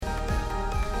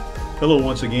Hello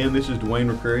once again, this is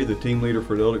Dwayne McCrary, the team leader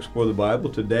for Adult Explore the Bible.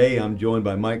 Today I'm joined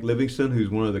by Mike Livingston, who's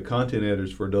one of the content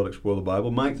editors for Adult Explore the Bible.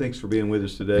 Mike, thanks for being with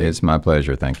us today. It's my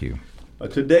pleasure, thank you.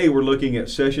 Today we're looking at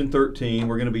session 13.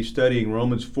 We're going to be studying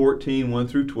Romans 14, 1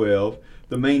 through 12.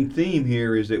 The main theme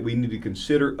here is that we need to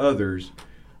consider others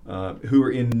who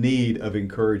are in need of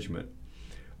encouragement.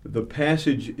 The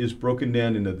passage is broken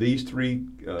down into these three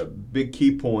big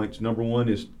key points. Number one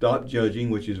is stop judging,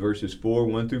 which is verses 4,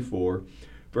 1 through 4.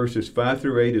 Verses 5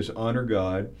 through 8 is honor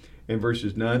God, and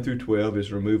verses 9 through 12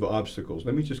 is remove obstacles.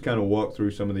 Let me just kind of walk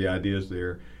through some of the ideas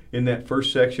there. In that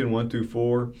first section, 1 through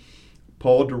 4,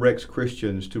 Paul directs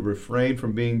Christians to refrain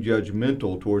from being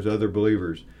judgmental towards other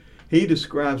believers. He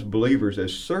describes believers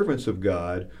as servants of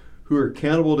God who are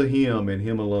accountable to Him and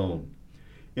Him alone.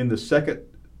 In the second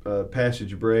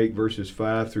passage break, verses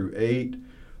 5 through 8,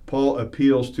 Paul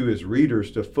appeals to his readers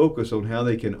to focus on how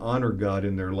they can honor God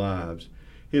in their lives.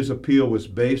 His appeal was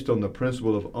based on the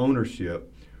principle of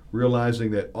ownership,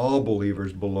 realizing that all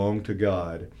believers belong to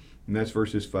God. And that's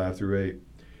verses 5 through 8.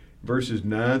 Verses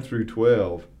 9 through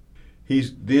 12,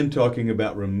 he's then talking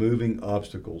about removing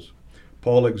obstacles.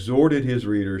 Paul exhorted his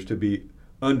readers to be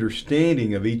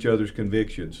understanding of each other's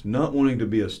convictions, not wanting to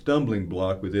be a stumbling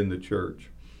block within the church.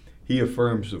 He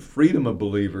affirms the freedom of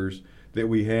believers that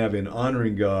we have in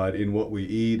honoring God in what we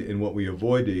eat and what we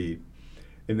avoid to eat,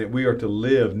 and that we are to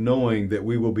live knowing that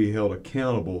we will be held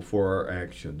accountable for our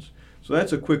actions. So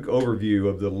that's a quick overview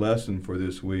of the lesson for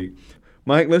this week.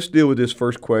 Mike, let's deal with this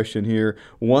first question here.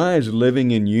 Why is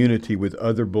living in unity with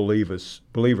other believers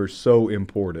so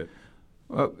important?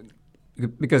 Well,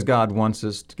 because God wants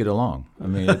us to get along. I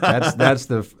mean, that's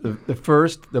the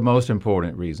first, the most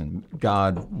important reason.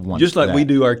 God wants just like that. we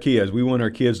do our kids. We want our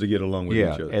kids to get along with each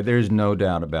other. Yeah, there's no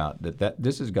doubt about that.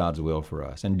 This is God's will for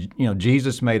us. And,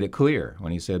 Jesus made it clear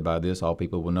when he said, by this all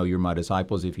people will know you're my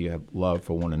disciples if you have love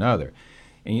for one another.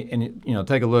 And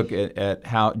take a look at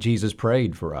how Jesus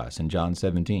prayed for us in John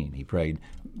 17. He prayed,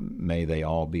 may they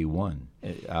all be one.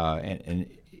 And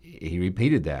he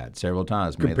repeated that several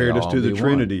times. Compared us to the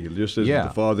Trinity, just as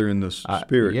the Father and the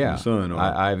Spirit and the Son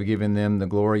are. I've given them the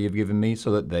glory you've given me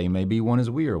so that they may be one as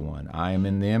we are one. I am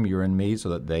in them, you're in me, so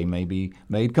that they may be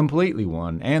made completely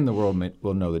one, and the world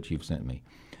will know that you've sent me.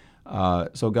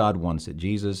 So God wants it.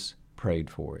 Jesus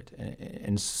prayed for it.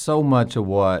 And so much of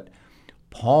what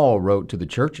Paul wrote to the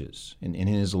churches in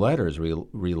his letters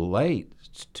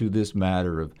relates to this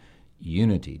matter of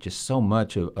unity. Just so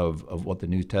much of what the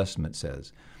New Testament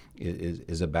says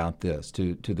is about this.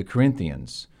 To the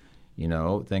Corinthians,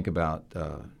 think about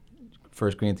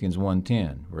 1 Corinthians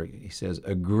 1:10, where he says,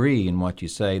 agree in what you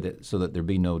say, so that there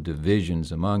be no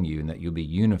divisions among you, and that you'll be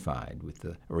united with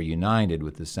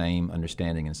the same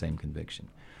understanding and same conviction.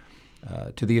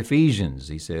 To the Ephesians,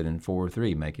 he said in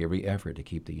 4:3, make every effort to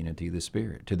keep the unity of the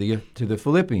Spirit. To the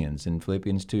Philippians, in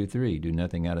Philippians 2:3, do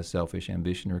nothing out of selfish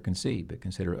ambition or conceit, but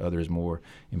consider others more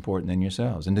important than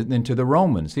yourselves. And then to the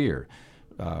Romans here,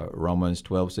 Romans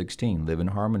 12:16, live in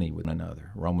harmony with one another.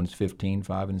 Romans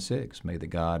 15:5 and 6, may the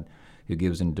God who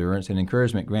gives endurance and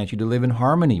encouragement grant you to live in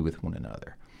harmony with one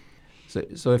another.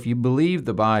 So if you believe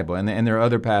the Bible, and there are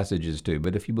other passages too,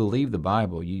 but if you believe the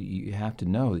Bible, you have to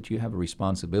know that you have a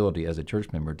responsibility as a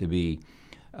church member to be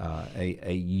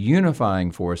a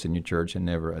unifying force in your church and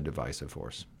never a divisive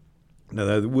force. Now,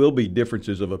 there will be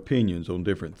differences of opinions on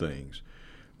different things.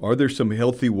 Are there some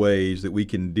healthy ways that we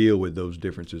can deal with those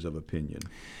differences of opinion?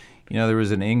 There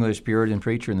was an English Puritan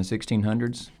preacher in the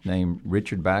 1600s named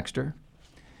Richard Baxter,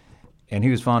 and he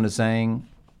was fond of saying,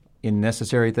 in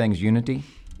necessary things unity,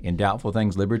 in doubtful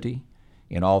things liberty,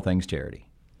 in all things charity.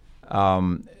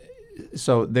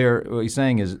 So what he's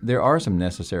saying is there are some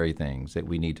necessary things that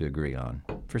we need to agree on,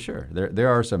 for sure. There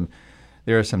are some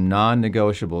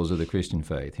non-negotiables of the Christian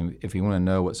faith. If you want to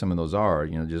know what some of those are,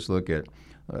 just look at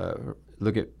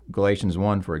Galatians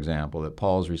 1, for example, that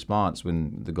Paul's response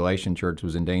when the Galatian church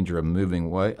was in danger of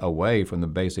moving away from the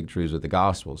basic truths of the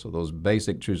gospel. So those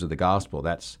basic truths of the gospel,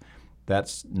 that's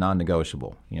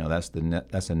non-negotiable.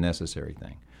 That's a necessary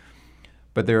thing.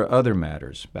 But there are other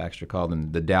matters. Baxter called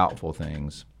them the doubtful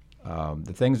things,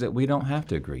 the things that we don't have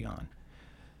to agree on.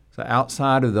 So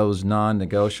outside of those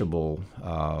non-negotiable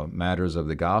matters of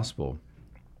the gospel,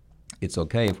 it's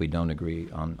okay if we don't agree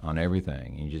on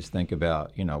everything. You just think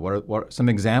about, what are some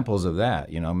examples of that?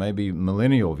 Maybe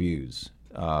millennial views.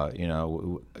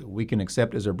 We can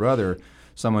accept as a brother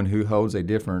someone who holds a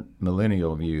different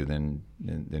millennial view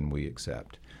than we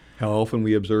accept. How often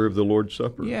we observe the Lord's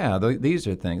Supper. Yeah, these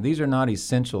are things. These are not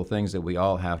essential things that we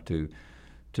all have to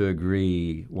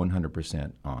agree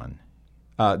 100% on.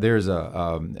 There's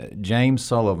James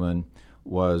Sullivan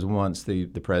was once the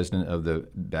president of the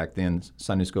back then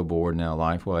Sunday School Board, now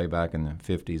Lifeway, back in the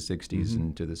 50s, 60s,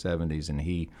 into the 70s, and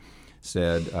he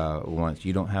said once,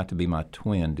 "You don't have to be my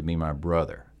twin to be my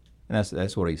brother." And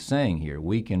that's what he's saying here.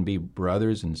 We can be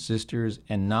brothers and sisters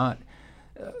and not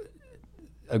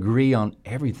agree on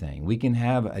everything. We can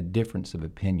have a difference of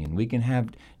opinion. We can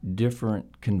have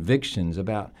different convictions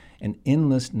about an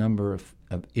endless number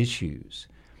of issues.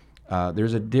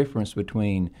 There's a difference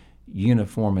between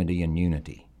uniformity and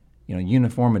unity. You know,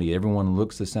 uniformity, everyone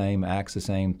looks the same, acts the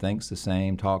same, thinks the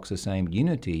same, talks the same.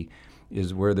 Unity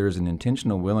is where there's an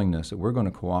intentional willingness that we're going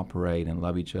to cooperate and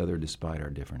love each other despite our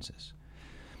differences.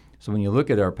 So when you look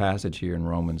at our passage here in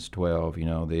Romans 12, you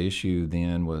know, the issue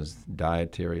then was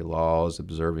dietary laws,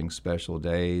 observing special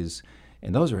days,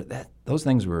 and those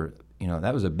things were, you know,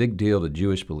 that was a big deal to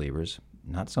Jewish believers,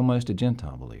 not so much to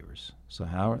Gentile believers. So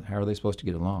how are they supposed to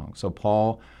get along? So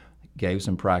Paul gave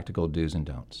some practical do's and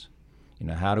don'ts. You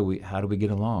know, how do we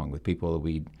get along with people that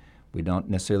we don't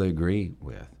necessarily agree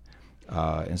with?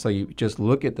 And so you just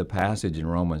look at the passage in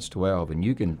Romans 12, and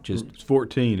you can just... It's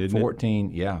 14, isn't it? 14,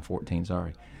 yeah, 14,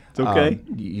 sorry. It's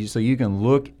okay. So you can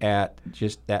look at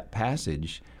just that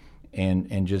passage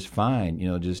and just find, you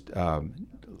know, just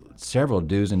several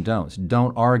do's and don'ts.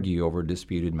 Don't argue over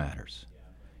disputed matters.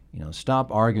 You know,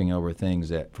 stop arguing over things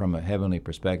that, from a heavenly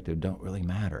perspective, don't really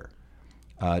matter.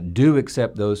 Do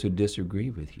accept those who disagree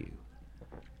with you.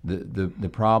 The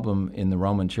problem in the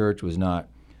Roman church was not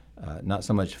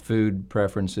so much food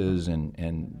preferences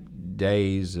and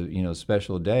days, you know,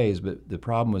 special days, but the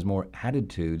problem was more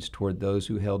attitudes toward those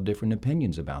who held different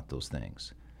opinions about those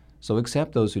things. So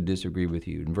accept those who disagree with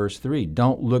you. In verse 3,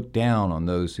 don't look down on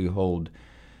those who hold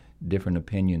different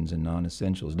opinions and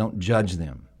non-essentials. Don't judge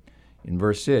them. In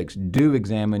verse 6, do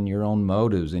examine your own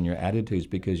motives and your attitudes,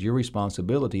 because your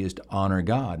responsibility is to honor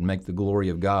God and make the glory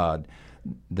of God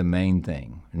the main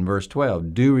thing. In verse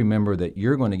 12, do remember that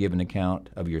you're going to give an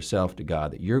account of yourself to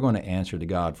God, that you're going to answer to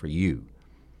God for you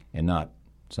and not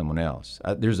someone else.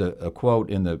 There's a quote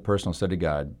in the Personal Study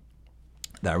Guide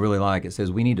that I really like. It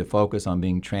says, we need to focus on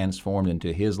being transformed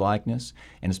into His likeness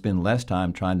and spend less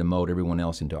time trying to mold everyone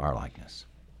else into our likeness.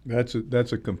 That's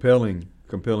a compelling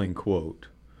quote.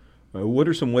 What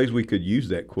are some ways we could use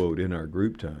that quote in our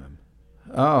group time?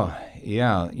 Oh,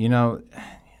 yeah. You know,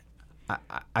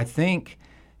 I think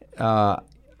what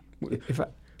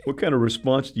kind of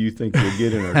response do you think we'll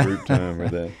get in our group time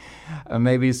with that?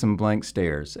 Maybe some blank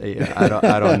stares. I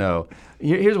don't know.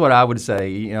 Here's what I would say,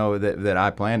 you know, that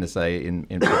I plan to say in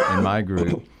my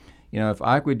group. You know, if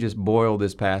I could just boil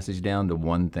this passage down to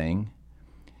one thing,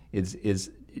 it's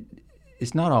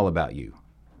not all about you,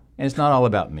 and it's not all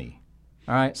about me.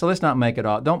 All right, so let's not make it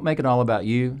all. Don't make it all about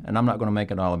you, and I'm not going to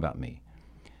make it all about me.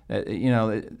 You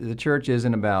know, the church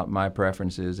isn't about my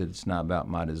preferences. It's not about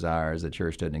my desires. The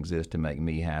church doesn't exist to make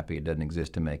me happy. It doesn't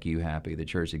exist to make you happy. The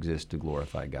church exists to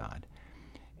glorify God.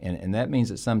 And that means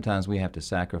that sometimes we have to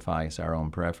sacrifice our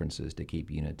own preferences to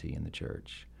keep unity in the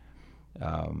church.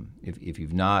 If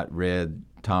you've not read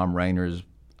Tom Rainer's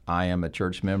I Am a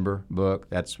Church Member book,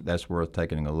 that's worth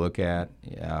taking a look at.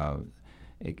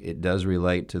 It does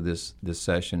relate to this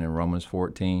session in Romans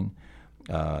 14.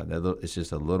 It's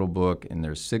just a little book, and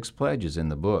there's 6 pledges in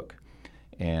the book.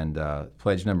 And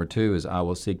pledge number 2 is, I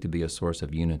will seek to be a source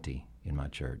of unity in my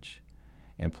church.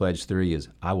 And pledge 3 is,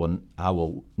 I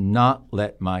will not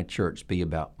let my church be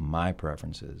about my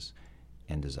preferences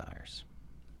and desires.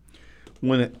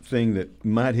 One thing that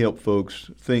might help folks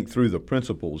think through the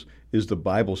principles is the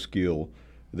Bible skill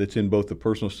that's in both the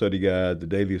Personal Study Guide, the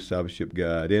Daily Discipleship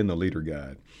Guide, and the Leader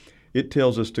Guide. It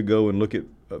tells us to go and look at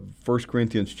 1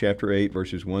 Corinthians chapter 8,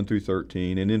 verses 1 through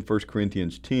 13, and then 1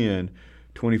 Corinthians 10,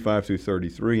 25 through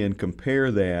 33, and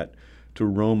compare that to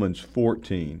Romans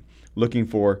 14, looking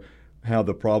for how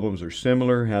the problems are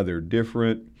similar, how they're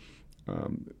different,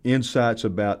 insights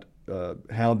about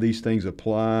how these things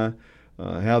apply,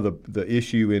 how the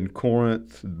issue in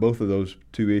Corinth, both of those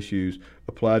 2 issues,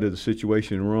 apply to the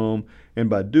situation in Rome. And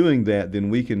by doing that, then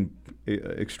we can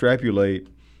extrapolate,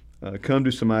 come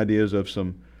to some ideas of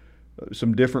some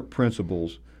different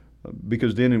principles,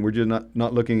 because then we're just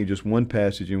not looking at just one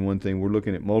passage and one thing. We're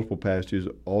looking at multiple passages,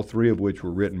 all 3 of which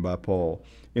were written by Paul.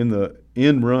 In the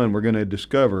end run, we're going to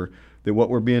discover that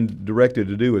what we're being directed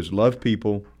to do is love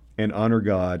people and honor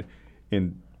God,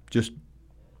 and just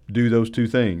do those 2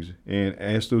 things and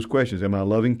ask those questions. Am I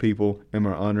loving people? Am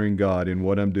I honoring God in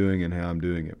what I'm doing and how I'm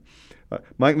doing it?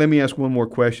 Mike, let me ask one more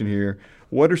question here.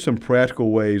 What are some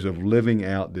practical ways of living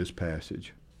out this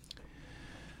passage?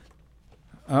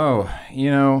 Oh, you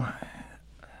know,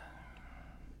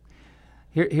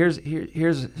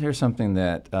 Here's something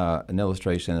that an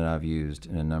illustration that I've used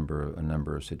in a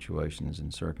number of situations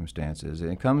and circumstances.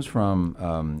 And it comes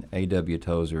from A.W.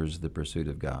 Tozer's The Pursuit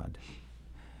of God.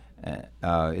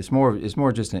 It's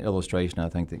more just an illustration, I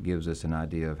think, that gives us an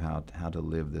idea of how to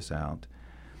live this out.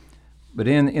 But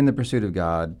in The Pursuit of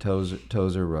God,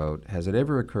 Tozer wrote, "Has it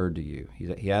ever occurred to you?"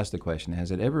 He asked the question,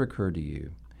 "Has it ever occurred to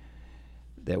you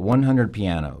that 100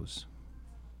 pianos,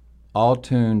 all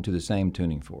tuned to the same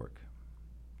tuning fork,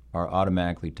 are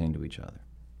automatically tuned to each other?"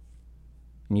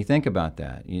 And you think about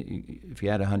that. If you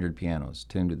had 100 pianos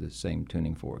tuned to the same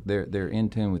tuning fork, they're in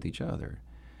tune with each other.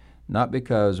 Not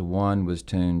because one was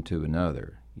tuned to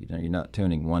another. You're not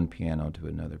tuning one piano to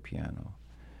another piano.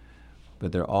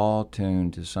 But they're all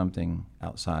tuned to something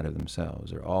outside of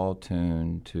themselves. They're all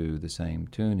tuned to the same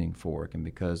tuning fork. And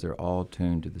because they're all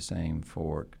tuned to the same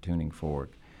tuning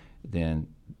fork, then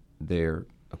they're,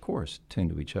 of course, tuned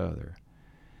to each other.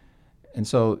 And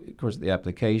so, of course, the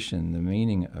application, the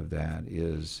meaning of that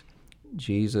is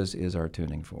Jesus is our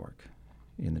tuning fork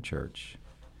in the church.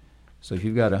 So if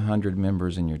you've got 100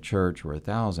 members in your church, or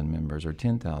 1,000 members, or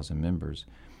 10,000 members,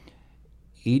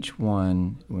 each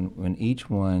one, when each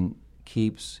one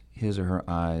keeps his or her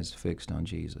eyes fixed on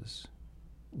Jesus,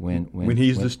 when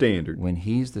he's the standard, when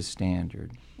he's the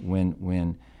standard,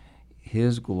 when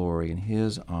his glory and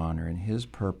his honor and his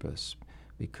purpose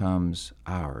becomes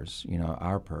ours,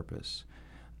 our purpose,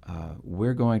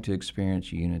 we're going to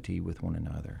experience unity with one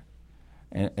another.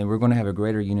 And we're going to have a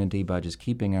greater unity by just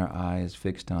keeping our eyes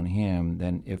fixed on him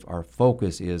than if our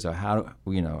focus is how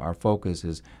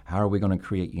are we going to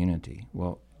create unity?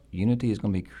 Well, unity is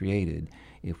going to be created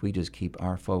if we just keep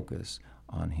our focus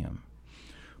on him.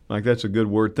 Mike, that's a good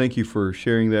word. Thank you for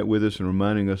sharing that with us and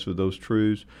reminding us of those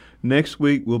truths. Next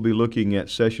week, we'll be looking at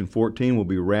session 14. We'll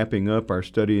be wrapping up our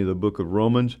study of the book of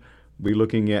Romans. We'll be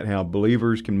looking at how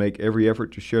believers can make every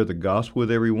effort to share the gospel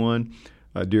with everyone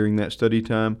during that study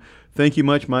time. Thank you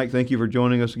much, Mike. Thank you for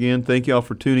joining us again. Thank you all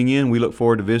for tuning in. We look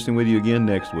forward to visiting with you again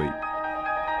next week.